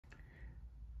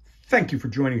Thank you for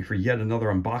joining me for yet another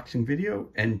unboxing video.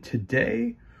 And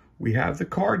today we have the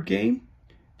card game,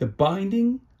 The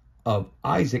Binding of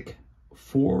Isaac: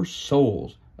 Four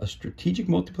Souls, a strategic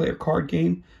multiplayer card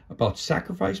game about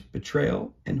sacrifice,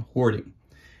 betrayal, and hoarding.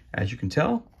 As you can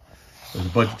tell, it was a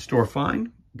budget store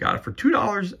find. Got it for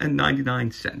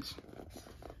 $2.99.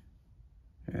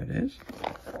 There it is.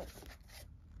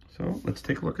 So let's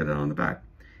take a look at it on the back.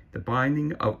 The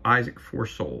Binding of Isaac: Four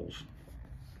Souls.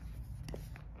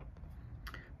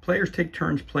 Players take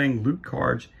turns playing loot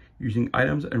cards, using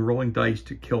items and rolling dice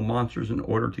to kill monsters in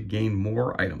order to gain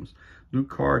more items, loot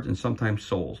cards, and sometimes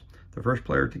souls. The first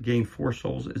player to gain 4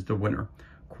 souls is the winner.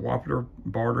 Cooperative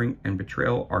bartering and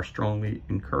betrayal are strongly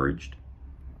encouraged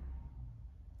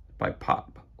by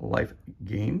Pop Life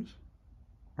Games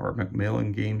or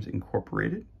Macmillan Games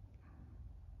Incorporated.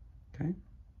 Okay.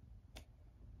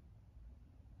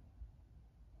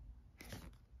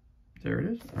 There it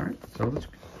is. All right, so let's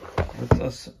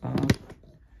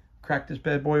crack this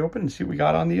bad boy open and see what we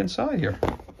got on the inside here.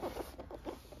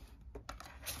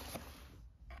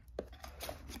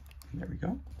 There we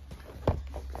go.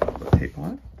 Put tape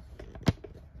on it.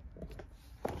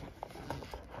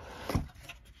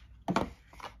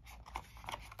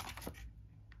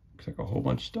 Looks like a whole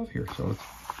bunch of stuff here, so let's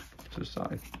put it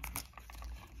aside.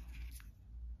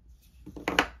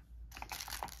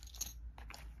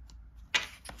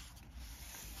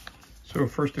 So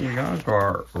first thing we got is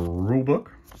our rule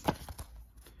book,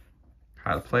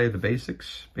 how to play the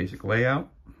basics, basic layout,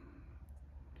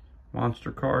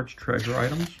 monster cards, treasure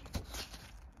items,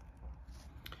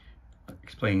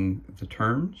 explaining the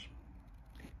turns,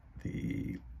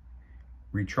 the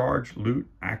recharge, loot,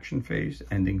 action phase,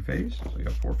 ending phase. So you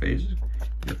got 4 phases.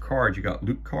 Your cards, you got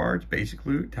loot cards, basic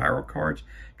loot, tarot cards,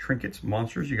 trinkets,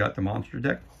 monsters. You got the monster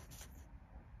deck,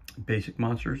 basic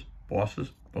monsters,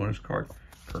 bosses, bonus card,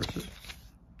 curses,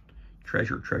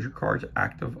 treasure cards,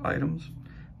 active items,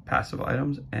 passive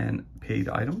items, and paid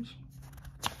items.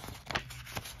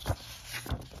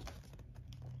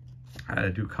 How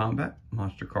to do combat,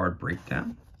 monster card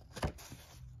breakdown,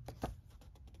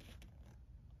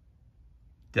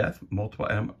 death, multiple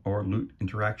item or loot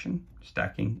interaction,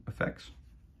 stacking effects,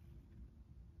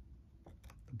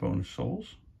 the bonus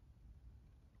souls,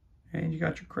 and you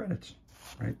got your credits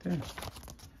right there.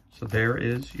 So there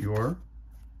is your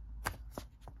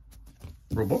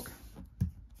rule book.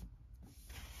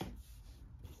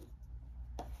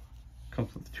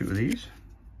 Comes with 2 of these.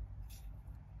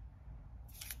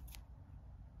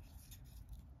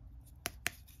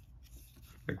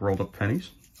 Like rolled up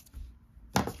pennies.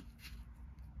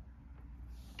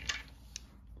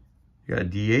 You got a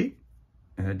D8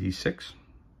 and a D6.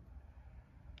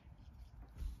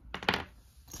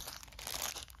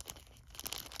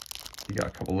 You got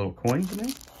a couple little coins in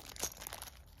there.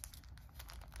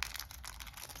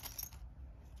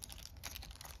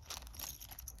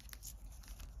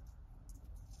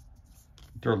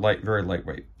 They're light, very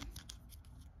lightweight.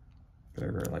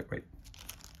 Very, very lightweight.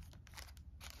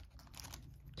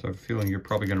 So I have a feeling you're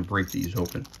probably going to break these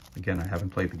open. Again, I haven't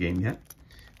played the game yet,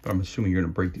 but I'm assuming you're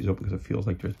going to break these open because it feels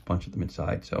like there's a bunch of them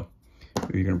inside. So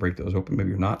maybe you're going to break those open, maybe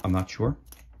you're not. I'm not sure.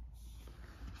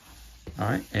 All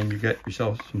right, and you get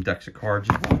yourself some decks of cards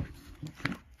as well.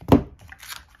 Okay.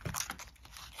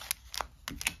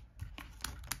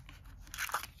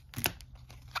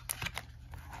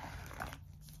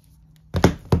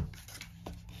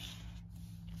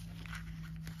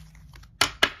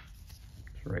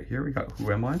 So right here we got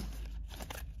Who Am I?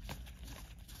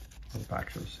 The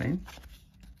backs are the same.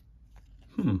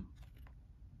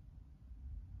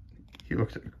 He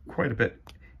looks quite a bit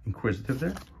inquisitive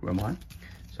there. Who am I?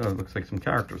 So it looks like some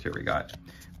characters here we got.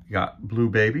 We got Blue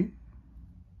Baby,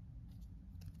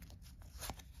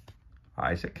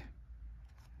 Isaac,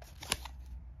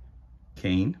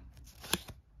 Cain,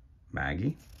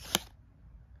 Maggie,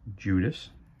 Judas,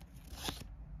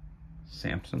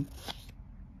 Samson,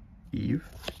 Eve,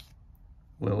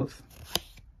 Lilith,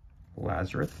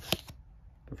 Lazarus,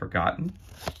 the Forgotten,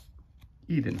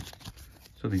 Eden.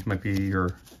 So these might be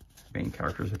your main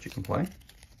characters that you can play.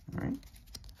 All right.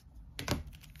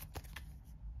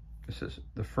 This is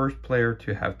the first player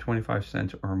to have 25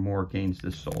 cents or more gains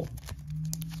this soul.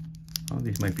 Oh,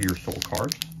 these might be your soul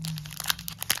cards.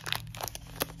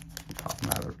 Pop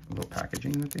them out of the little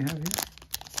packaging that they have here.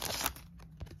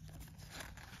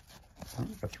 Oh,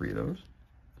 got 3 of those.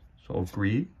 Soul of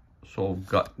Greed, Soul of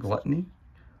Gluttony,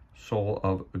 Soul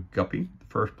of Guppy. The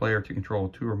first player to control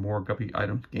 2 or more Guppy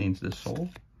items gains this soul.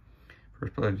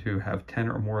 First player to have 10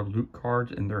 or more loot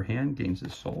cards in their hand gains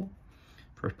this soul.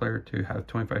 First player to have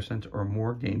 25 cents or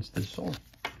more gains this soul.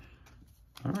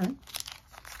 All right.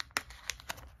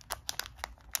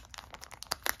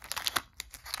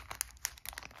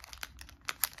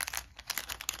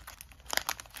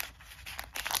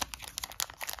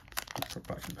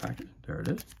 package. There it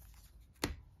is.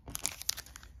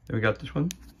 Then we got this one,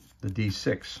 the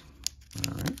D6.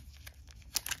 All right.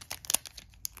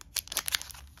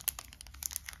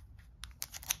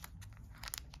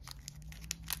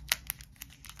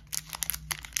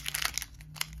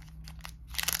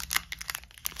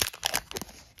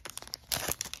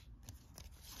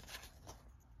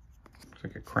 Looks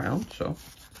like a crown, so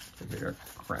we got a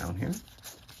crown here.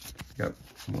 We got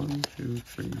 1, 2,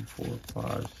 3, 4,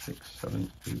 5, 6,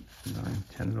 7, 8, 9,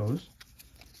 10 of those.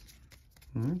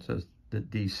 It says the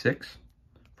D6.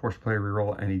 Force player to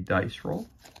reroll any dice roll.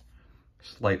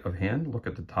 Sleight of hand. Look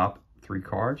at the top 3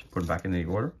 cards. Put them back in the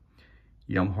order.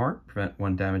 Yum Heart. Prevent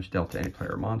 1 damage dealt to any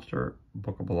player or monster.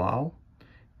 Book of Belial.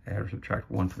 Add or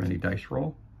subtract 1 from any dice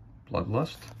roll.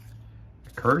 Bloodlust.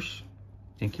 Curse.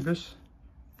 Incubus.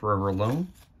 Forever Alone.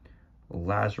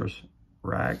 Lazarus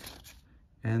Rags.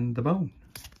 And the Bone.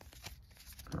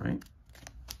 All right.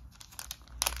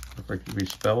 Look like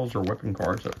these spells or weapon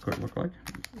cards, that could look like.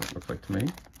 It looks like to me.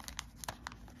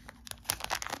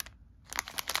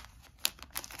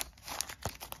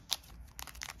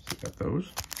 So you got those.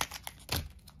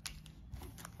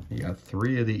 You got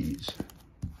 3 of these.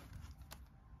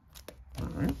 All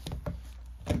right.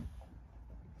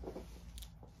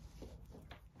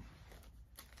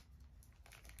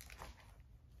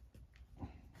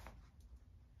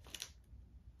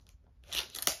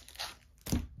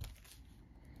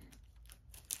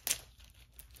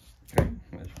 Okay,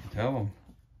 as you can tell, I'm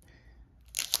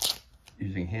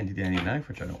using a handy dandy knife,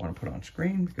 which I don't want to put on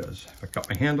screen because if I cut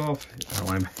my hand off, I don't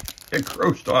want to get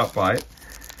grossed off by it.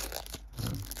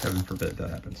 Heaven forbid that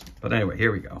happens. But anyway,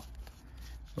 here we go.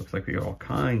 Looks like we got all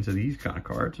kinds of these kind of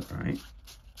cards. All right.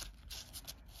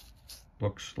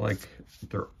 Looks like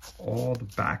they're all, the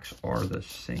backs are the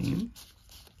same.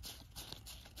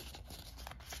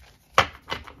 All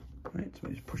right, so let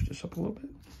me just push this up a little bit.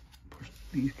 Push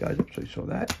these guys up so you saw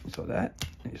that, you saw that,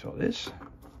 and you saw this.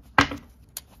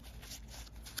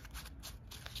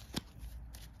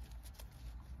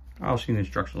 I'll see the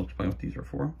instructions. I'll explain what these are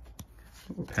for.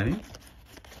 A penny.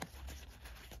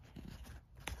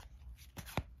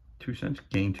 2 cents,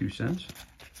 gain 2 cents.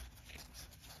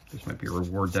 This might be a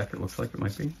reward deck, it looks like it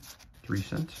might be. 3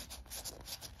 cents.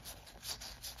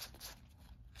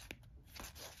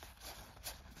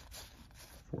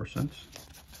 $4.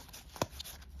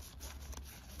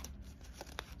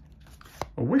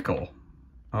 A Wickle.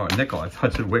 Oh, a nickel. I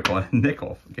thought it said Wickle. A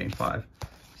nickel. Gain 5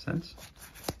 cents.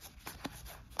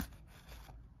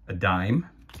 A dime.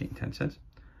 Gain 10 cents.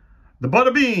 The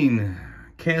Butter Bean.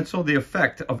 Cancel the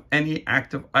effect of any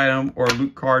active item or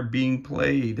loot card being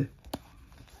played.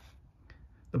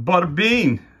 The Butter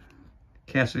Bean.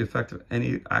 Cancel the effect of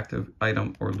any active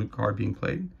item or loot card being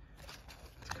played.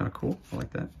 It's kind of cool. I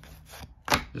like that.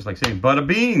 Just like saying Butter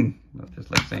Bean.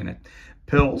 Just like saying it.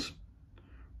 Pills.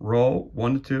 Roll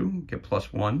 1 to 2. Get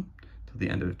 +1 till the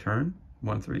end of the turn.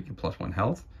 1 3. Get +1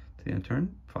 health to the end of the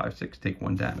turn. 5 6. Take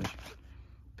 1 damage.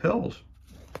 Pills.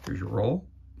 Here's your roll.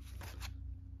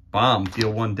 Bomb.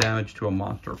 Deal 1 damage to a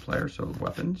monster or player. So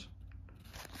weapons.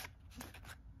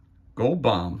 Gold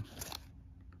Bomb.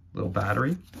 Little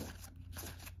battery.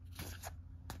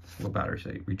 Little battery,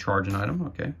 say recharge an item.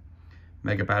 Okay.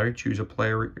 Mega Battery. Choose a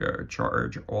player.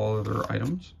 Charge all other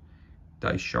items.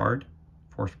 Dice Shard.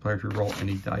 Force the player to roll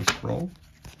any dice roll.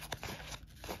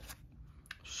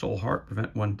 Soul Heart.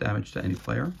 Prevent 1 damage to any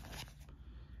player.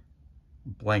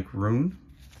 Blank Rune.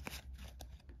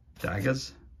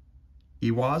 Daggers.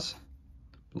 Ewaz.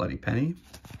 Bloody Penny.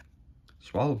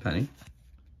 Swallow Penny.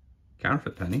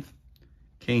 Counterfeit Penny.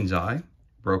 Cain's Eye.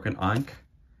 Broken Ankh.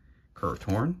 Curved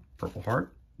Horn. Purple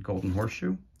Heart. Golden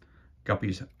Horseshoe.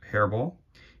 Guppy's Hairball.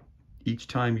 Each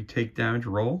time you take damage,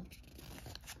 roll.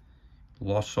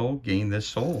 Lost Soul. Gain this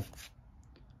soul.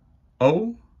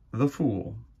 Oh, the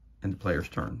Fool. And the player's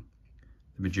turn.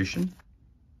 The Magician.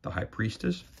 The High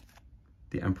Priestess.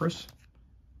 The Empress.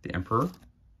 The Emperor.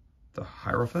 The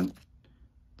Hierophant.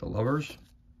 The Lovers.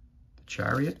 The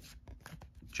Chariot.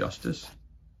 Justice.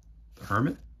 The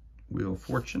Hermit. Wheel of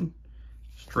Fortune.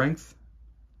 Strength.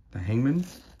 The Hangman.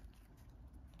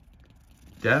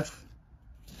 Death.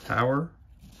 Power.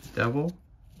 Devil.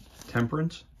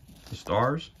 Temperance. The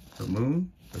Stars. The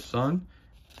Moon. The Sun.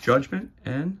 Judgment.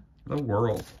 And the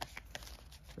World.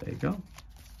 There you go.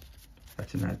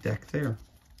 That's in that deck there.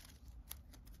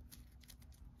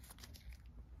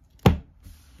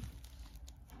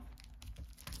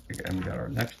 And we got our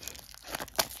next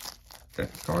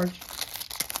deck of cards,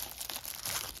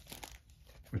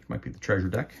 which might be the treasure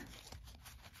deck.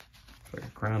 Looks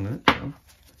like a crown in it. So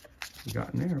we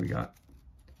got in there, we got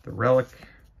the Relic,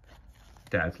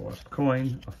 Dad's Lost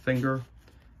Coin, a Finger,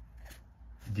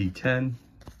 D10,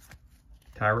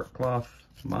 Tarot Cloth,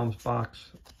 Mom's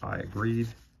Box, I agreed,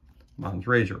 Mom's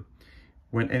Razor.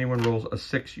 When anyone rolls a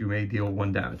 6, you may deal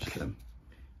 1 damage to them.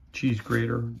 Cheese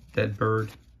Grater, Dead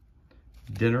Bird,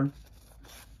 Dinner,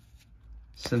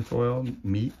 Synth Oil,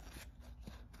 Meat,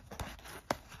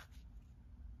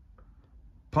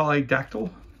 Polydactyl,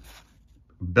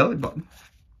 Belly Button,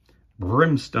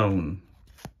 Brimstone.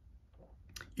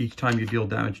 Each time you deal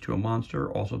damage to a monster,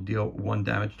 also deal 1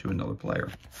 damage to another player.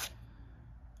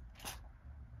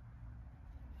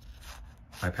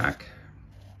 iPack,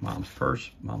 Mom's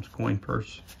Purse, Mom's Coin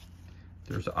Purse.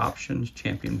 There's options,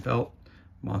 Champion Belt,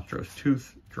 Monstrous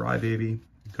Tooth, Dry Baby,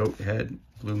 Goat Head,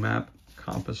 Blue Map,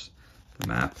 Compass, the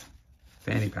Map,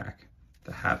 Fanny Pack,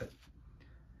 the Habit.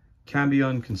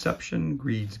 Cambion Conception,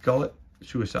 Greed's Gullet,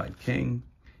 Suicide King,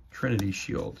 Trinity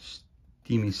Shield,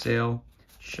 Steamy Sail,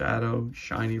 Shadow,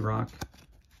 Shiny Rock,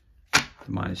 the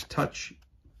Minus Touch,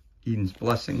 Eden's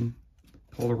Blessing,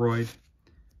 Polaroid,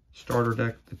 Starter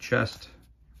Deck, the Chest,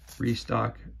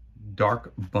 Restock,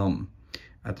 Dark Bum.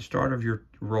 At the start of your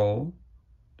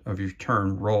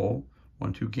turn, roll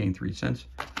 1, 2, gain 3 cents.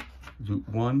 Loot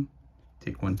 1,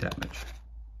 take 1 damage.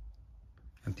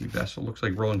 Empty Vessel. Looks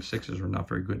like rolling 6s are not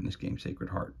very good in this game, Sacred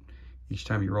Heart. Each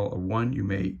time you roll a 1, you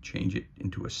may change it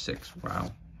into a 6.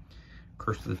 Wow.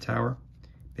 Curse of the Tower,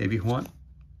 Baby Haunt,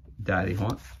 Daddy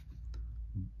Haunt,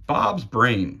 Bob's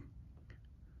Brain.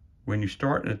 When you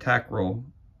start an attack roll,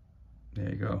 there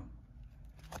you go.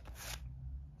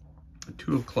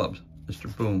 2 of Clubs,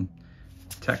 Mr. Boom,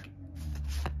 Tech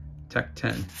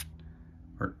 10,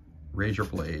 or Razor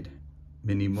Blade,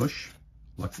 Mini Mush,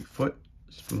 Lucky Foot,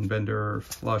 Spoonbender,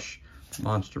 Flush,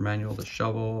 Monster Manual, the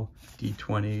Shovel,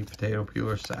 D20, Potato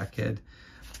Peeler, Sackhead,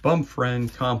 Bum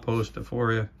Friend, Compost,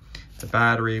 Euphoria, the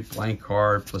Battery, Blank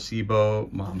Card, Placebo,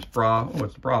 Mom's Bra. Oh,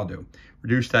 what's the bra do?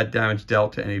 Reduce that damage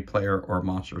dealt to any player or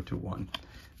monster to 1.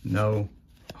 No.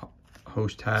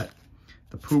 Host Hat,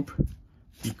 the Poop,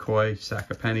 Decoy, Sack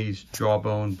of Pennies,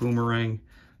 Jawbone, Boomerang,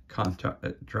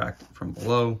 Contract from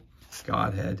Below,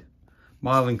 Godhead,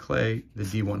 Modeling Clay, the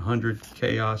D100,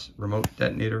 Chaos, Remote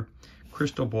Detonator,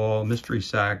 Crystal Ball, Mystery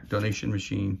Sack, Donation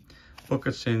Machine, Book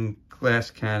of Sin, Glass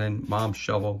Cannon, Mom's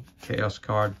Shovel, Chaos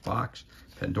Card, Box,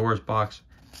 Pandora's Box,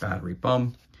 Battery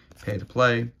Bum, Pay to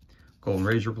Play, Golden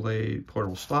Razor Blade,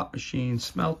 Portable Slot Machine,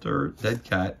 Smelter, Dead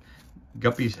Cat,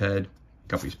 Guppy's Head,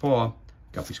 Guppy's Paw,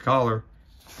 Guppy's Collar,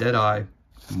 Dead Eye,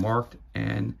 Marked,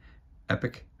 and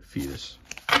Epic Fetus.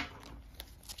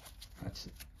 That's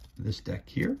this deck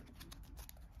here.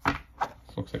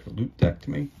 Looks like a loot deck to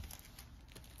me.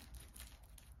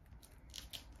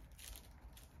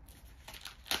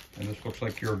 And this looks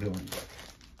like your villain deck,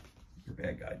 your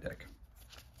bad guy deck.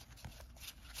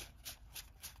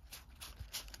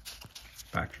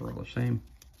 Back to all the same.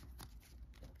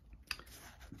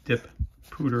 Dip,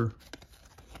 Pooter,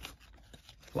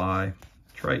 Fly,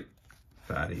 Trite,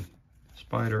 Fatty,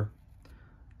 Spider,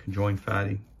 Conjoined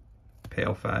Fatty,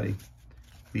 Pale Fatty,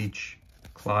 Leech,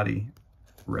 Cloddy,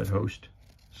 Red Host,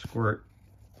 Squirt,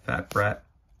 Fat Brat,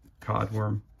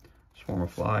 Codworm, Swarm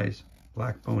of Flies,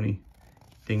 Black Pony,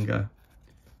 Dinga,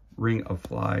 Ring of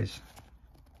Flies,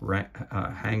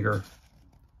 Hanger,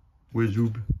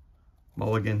 Wizoob,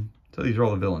 Mulligan. So these are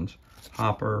all the villains.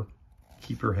 Hopper,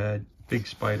 Keeper Head, Big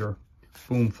Spider,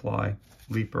 Boomfly,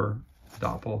 Leaper,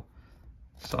 Doppel,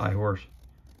 Psyhorse,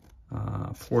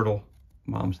 Portal,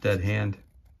 Mom's Dead Hand,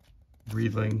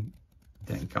 Breedling,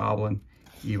 Den Goblin,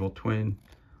 Evil Twin,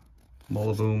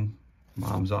 Mullaboom,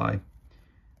 Mom's Eye,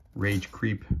 Rage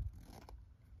Creep,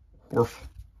 Horf,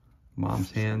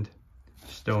 Mom's Hand,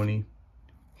 Stony,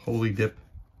 Holy Dip,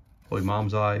 Holy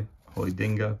Mom's Eye, Holy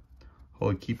Dinga,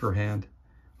 Holy Keeper Hand,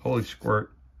 Holy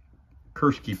Squirt,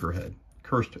 Cursed Keeper Head,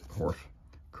 Cursed Horf,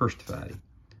 Cursed Fatty,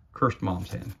 Cursed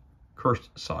Mom's Hand,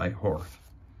 Cursed Psyhorf,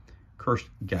 Cursed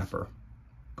Gapper,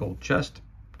 Gold Chest,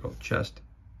 Dark Chest,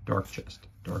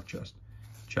 Dark Chest,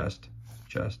 Chest,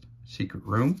 Chest, Secret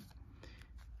Room,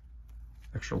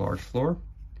 Extra Large Floor,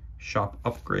 Shop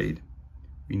Upgrade,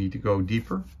 We Need to Go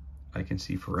Deeper, I Can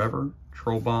See Forever,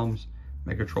 Troll Bombs,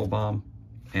 Mega Troll Bomb,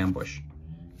 Ambush,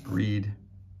 Greed,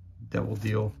 Devil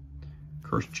Deal,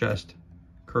 Cursed Chest,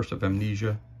 Curse of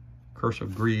Amnesia, Curse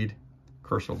of Greed,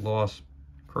 Curse of Loss,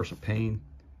 Curse of Pain,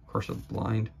 Curse of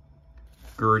Blind,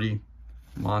 Gertie,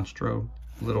 Monstro,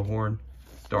 Little Horn,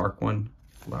 Dark One,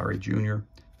 Larry Jr.,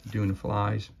 Dune of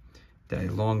Flies, Daddy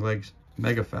Longlegs,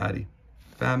 Mega Fatty,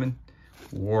 Famine,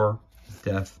 War,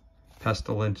 Death,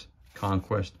 Pestilence,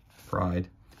 Conquest, Pride,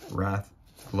 Wrath,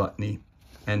 Gluttony,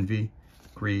 Envy,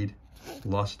 Greed,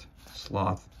 Lust,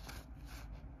 Sloth,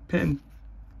 Pin,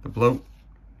 The Bloat,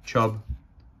 Chub,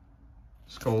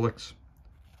 Skolix,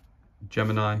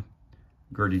 Gemini,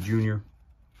 Gertie Jr.,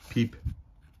 Peep,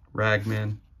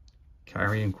 Ragman,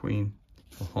 Carrion Queen,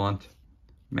 The Haunt,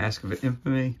 Mask of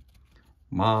Infamy,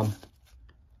 Mom,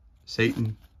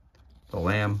 Satan, The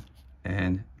Lamb,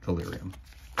 and Delirium.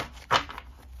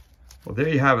 Well, there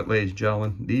you have it, ladies and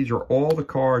gentlemen. These are all the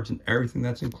cards and everything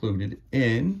that's included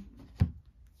in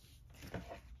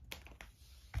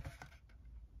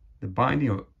The Binding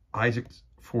of Isaac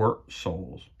Four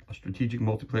Souls, a strategic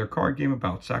multiplayer card game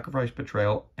about sacrifice,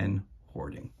 betrayal, and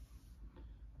hoarding.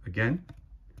 Again,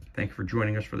 thank you for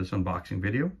joining us for this unboxing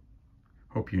video.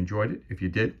 Hope you enjoyed it. If you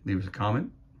did, leave us a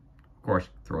comment. Of course,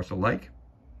 throw us a like.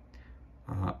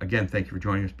 Again, thank you for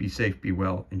joining us. Be safe, be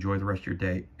well, enjoy the rest of your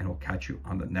day, and we'll catch you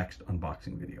on the next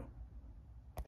unboxing video.